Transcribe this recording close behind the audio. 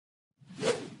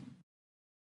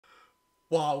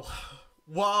Wow.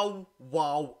 Wow,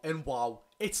 wow, and wow.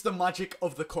 It's the magic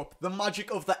of the cup. The magic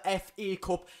of the FA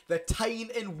Cup. The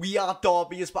Tyne and We Are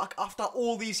derby is back after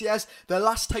all these years. The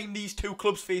last time these two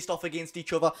clubs faced off against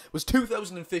each other was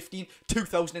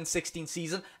 2015-2016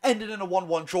 season. Ended in a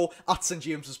 1-1 draw at St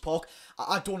James's Park.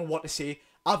 I don't know what to say.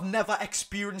 I've never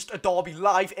experienced a derby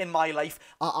live in my life.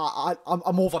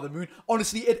 I'm over the moon.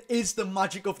 Honestly, it is the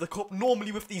magic of the cup.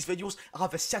 Normally with these videos, I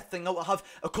have a set thing out. I have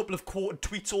a couple of quoted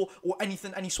tweets or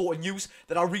anything, any sort of news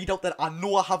that I read out that I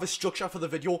know I have a structure for the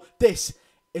video. This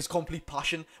is complete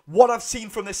passion. What I've seen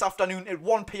from this afternoon at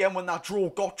 1 PM when that draw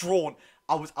got drawn,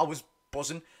 I was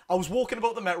buzzing. I was walking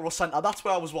about the Metro Centre, that's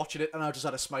where I was watching it, and I just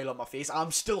had a smile on my face.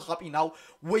 I'm still happy now.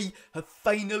 We have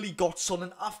finally got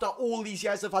Sunderland. After all these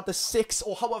years, I've had the 6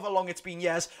 or however long it's been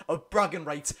years of bragging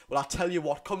rights. Well, I tell you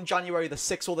what, come January the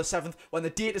 6th or the 7th, when the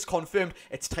date is confirmed,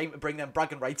 it's time to bring them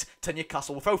bragging rights to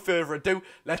Newcastle. Without further ado,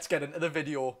 let's get into the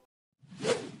video.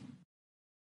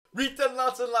 Read then,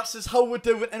 lads and lasses, how we're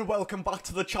doing, and welcome back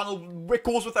to the channel. It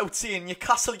goes without saying,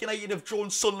 Newcastle United have drawn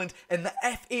Sunderland in the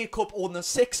FA Cup on the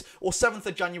 6th or 7th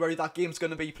of January. That game's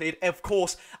going to be played, of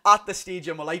course, at the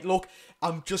Stadium of Light. Look,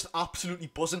 I'm just absolutely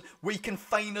buzzing. We can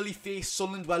finally face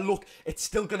Sunderland. Well, look, it's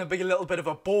still going to be a little bit of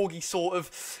a bogey sort of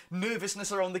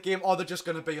nervousness around the game, or they're just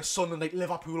going to be a Sunderland like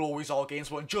Liverpool always are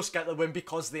against us and just get the win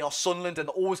because they are Sunderland and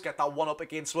always get that one up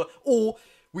against us. Or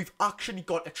we've actually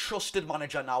got a trusted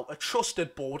manager now, a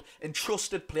trusted board, and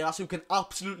trusted players who can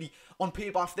absolutely, on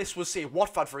paper, if this was, say,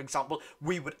 Watford, for example,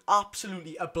 we would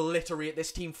absolutely obliterate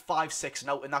this team 5-6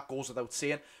 now, and that goes without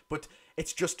saying. But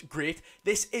it's just great.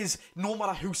 This is, no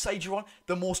matter whose side you're on,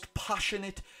 the most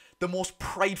passionate, the most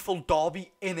prideful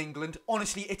derby in England.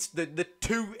 Honestly, it's the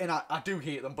two, and I do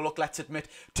hate them, but look, let's admit,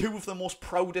 two of the most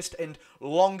proudest and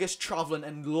longest travelling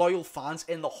and loyal fans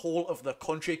in the whole of the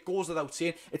country. It goes without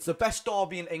saying. It's the best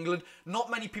derby in England.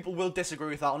 Not many people will disagree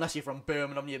with that, unless you're from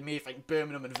Birmingham. You may think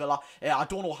Birmingham and Villa. I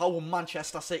don't know how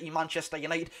Manchester City, Manchester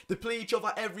United, they play each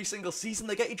other every single season.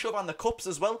 They get each other in the cups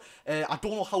as well. I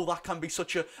don't know how that can be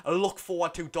such a look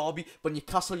forward to derby, but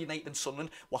Newcastle United and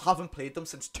Sunderland, we haven't played them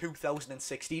since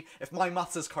 2016. If my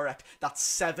maths is correct, that's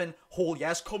 7 whole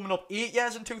years, coming up 8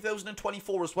 years in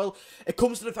 2024 as well. It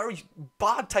comes at a very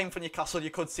bad time for Newcastle, you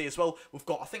could say as well. We've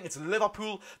got, I think it's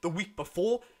Liverpool the week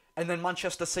before, and then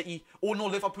Manchester City, oh no,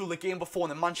 Liverpool the game before,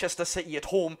 and then Manchester City at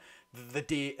home the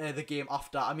game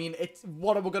after. I mean,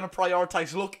 what are we going to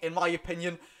prioritise? Look, in my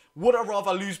opinion, would I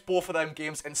rather lose both of them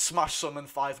games and smash Sunderland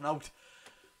 5-0?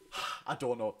 I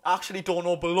don't know. I actually don't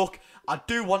know, but look, I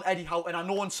do want Eddie Howe, and I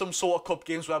know in some sort of cup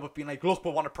games where we've been like, look,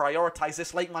 we want to prioritise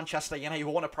this, like Manchester United,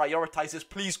 we want to prioritise this,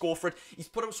 please go for it. He's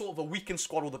put out sort of a weakened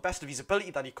squad, or the best of his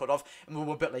ability that he could have, and we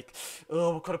were a bit like,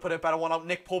 oh, we could have put a better one out.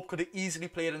 Nick Pope could have easily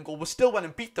played in goal. We still went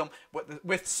and beat them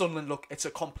with Sunderland. Look, it's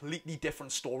a completely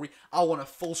different story. I want a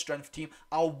full strength team.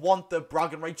 I want the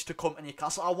bragging rights to come to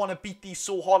Newcastle. I want to beat these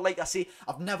so hard. Like I say,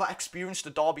 I've never experienced a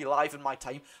derby live in my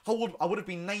time. I would have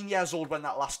been 9 years old when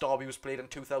that last derby was played in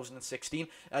 2016.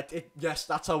 Yes,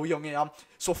 that's how young I am.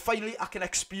 So finally, I can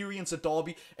experience a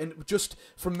derby, and just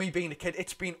from me being a kid,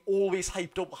 it's been always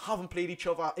hyped up. I haven't played each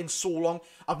other in so long.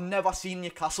 I've never seen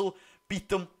Newcastle beat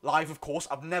them live, of course.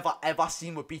 I've never ever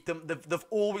seen we beat them. They've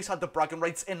always had the bragging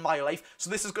rights in my life. So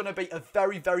this is going to be a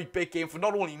very, very big game for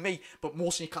not only me, but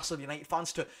most Newcastle United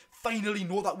fans to finally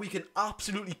know that we can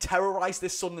absolutely terrorise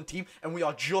this Sunderland team, and we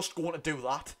are just going to do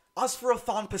that. As for a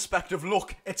fan perspective,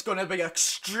 look, it's going to be a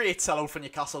straight sellout for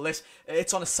Newcastle.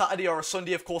 It's on a Saturday or a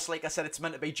Sunday, of course. Like I said, it's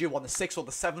meant to be due on the 6th or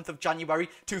the 7th of January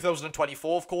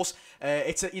 2024, of course.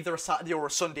 It's either a Saturday or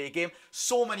a Sunday game.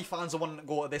 So many fans are wanting to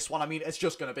go to this one. I mean, it's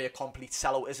just going to be a complete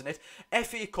sellout, isn't it?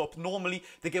 FA Cup, normally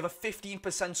they give a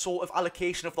 15% sort of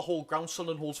allocation of the whole ground.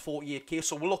 Sunderland holds 48k,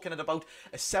 so we're looking at about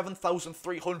a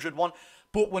 7,300 one.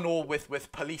 But we know with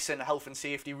police and health and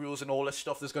safety rules and all this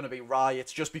stuff, there's going to be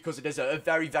riots just because it is a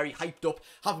very, very hyped up,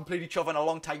 haven't played each other in a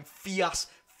long time, fierce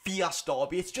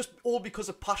derby. It's just all because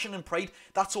of passion and pride.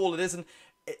 That's all it is. And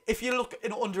if you look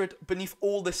under it, beneath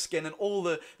all the skin and all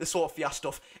the sort of fierce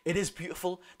stuff, it is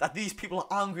beautiful that these people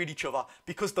are angry at each other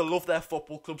because they love their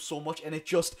football club so much, and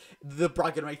the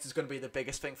bragging rights is going to be the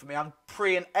biggest thing for me. I'm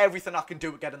praying everything I can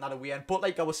do to get in that away end. But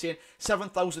like I was saying,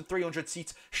 7,300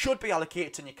 seats should be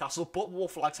allocated to Newcastle, but War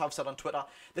Flags have said on Twitter,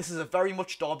 this is a very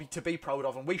much derby to be proud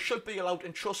of, and we should be allowed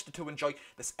and trusted to enjoy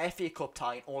this FA Cup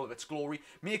tie in all of its glory.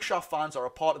 Make sure fans are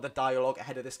a part of the dialogue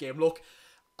ahead of this game. Look,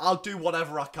 I'll do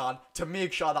whatever I can to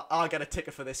make sure that I get a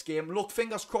ticket for this game. Look,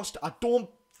 fingers crossed, I don't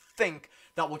think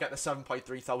that we'll get the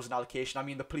 7.3 thousand allocation. I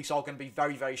mean, the police are going to be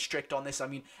very, very strict on this. I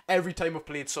mean, every time we've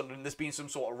played Sunderland, there's been some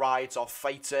sort of riots or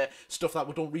fights, stuff that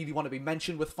we don't really want to be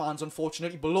mentioned with fans,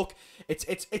 unfortunately. But look,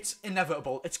 it's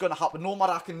inevitable. It's going to happen. No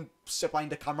matter I can sit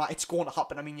behind the camera, it's going to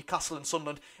happen. I mean, Newcastle and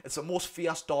Sunderland, it's the most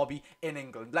fierce derby in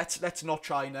England. Let's not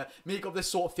try and make up this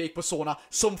sort of fake persona.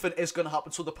 Something is going to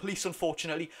happen. So the police,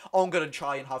 unfortunately, aren't going to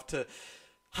try and have to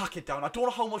hack it down. I don't know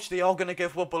how much they are going to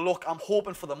give us, but look, I'm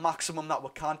hoping for the maximum that we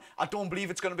can. I don't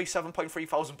believe it's going to be 7.3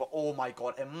 thousand, but oh my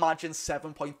god, imagine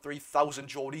 7.3 thousand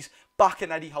Geordies back in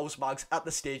Eddie Howe's mags at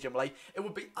the stadium. Like, it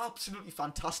would be absolutely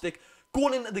fantastic.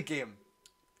 Going into the game,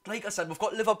 like I said, we've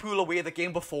got Liverpool away the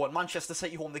game before and Manchester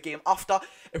City home the game after.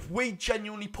 If we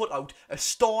genuinely put out a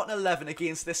starting 11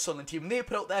 against this Sunderland team, they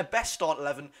put out their best starting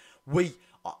 11, we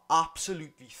are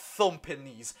absolutely thumping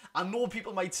these. I know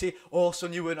people might say, oh,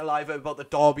 son, you weren't alive about the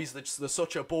derbies, they're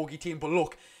such a bogey team, but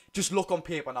look, just look on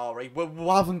paper now, right? We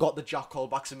haven't got the Jack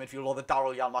Colbacks in midfield or the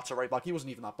Daryl Janmaat at right back. He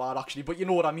wasn't even that bad, actually, but you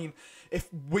know what I mean. If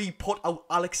we put out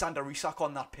Alexander Isak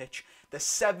on that pitch, the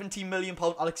 £70 million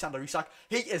Alexander Isak,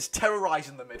 he is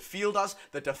terrorising the midfielders,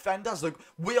 the defenders. Look,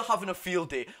 we are having a field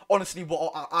day. Honestly,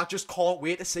 I just can't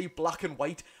wait to see black and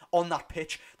white on that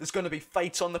pitch. There's going to be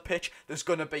fights on the pitch. There's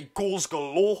going to be goals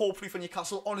galore, hopefully, for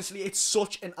Newcastle. Honestly, it's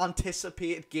such an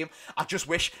anticipated game. I just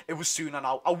wish it was sooner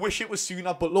now. I wish it was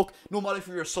sooner. But look, no matter if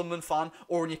you're a Sunderland fan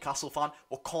or a Newcastle fan,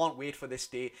 we can't wait for this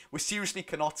day. We seriously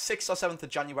cannot. 6th or 7th of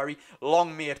January,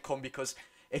 long may it come, because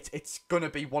it's going to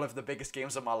be one of the biggest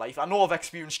games of my life. I know I've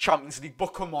experienced Champions League,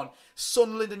 but come on.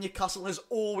 Sunderland and Newcastle has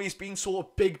always been sort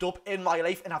of bigged up in my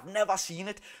life, and I've never seen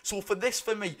it. So for this,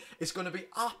 for me, it's going to be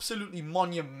absolutely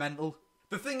monumental.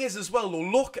 The thing is as well though,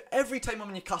 look, every time I'm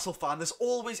a Newcastle fan, there's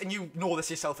always, and you know this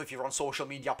yourself if you're on social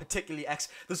media, particularly X,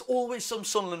 there's always some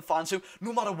Sunderland fans who,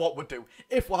 no matter what we do,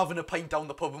 if we're having a pint down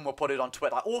the pub and we'll put it on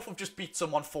Twitter, or if we've just beat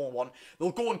someone 4-1,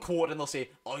 they'll go and quote and they'll say,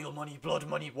 oil money, blood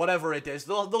money, whatever it is,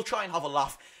 they'll try and have a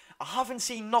laugh. I haven't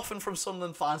seen nothing from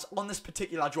Sunderland fans on this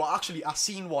particular draw. Actually, I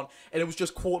seen one, and it was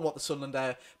just quoting what the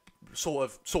Sunderland sort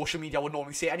of social media would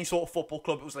normally say. Any sort of football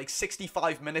club, it was like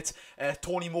 65 minutes,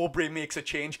 Tony Mowbray makes a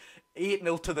change,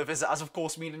 8-0 to the visitors, of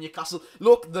course, meaning Newcastle.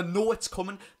 Look, they know it's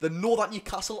coming. They know that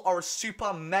Newcastle are a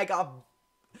super, mega,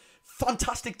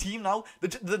 fantastic team now.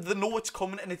 They know it's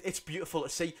coming, and it's beautiful to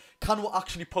see. Can we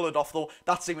actually pull it off, though?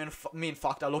 That's the main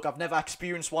factor. Look, I've never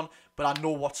experienced one, but I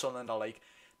know what Sunderland are like.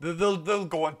 They'll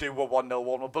go and do a 1-0,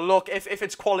 1-1. But look, if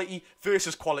it's quality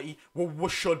versus quality, we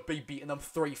should be beating them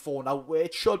 3-4 now.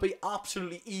 It should be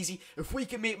absolutely easy. If we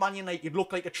can make Man United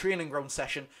look like a training ground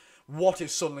session, what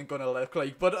is Sunderland going to look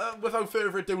like? But without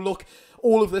further ado, look,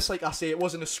 all of this, like I say, it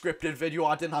wasn't a scripted video.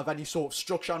 I didn't have any sort of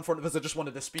structure in front of us. I just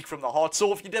wanted to speak from the heart.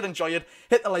 So if you did enjoy it,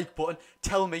 hit the like button.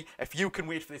 Tell me if you can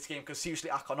wait for this game, because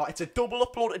seriously, I cannot. It's a double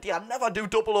upload today. I never do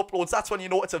double uploads. That's when you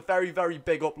know it's a very, very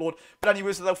big upload. But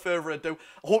anyways, without further ado,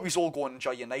 I hope you all go and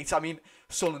enjoy your night. I mean,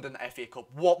 Sunderland in the FA Cup.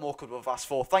 What more could we have asked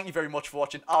for? Thank you very much for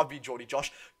watching. I've been Jody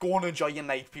Josh. Go and enjoy your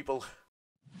night, people.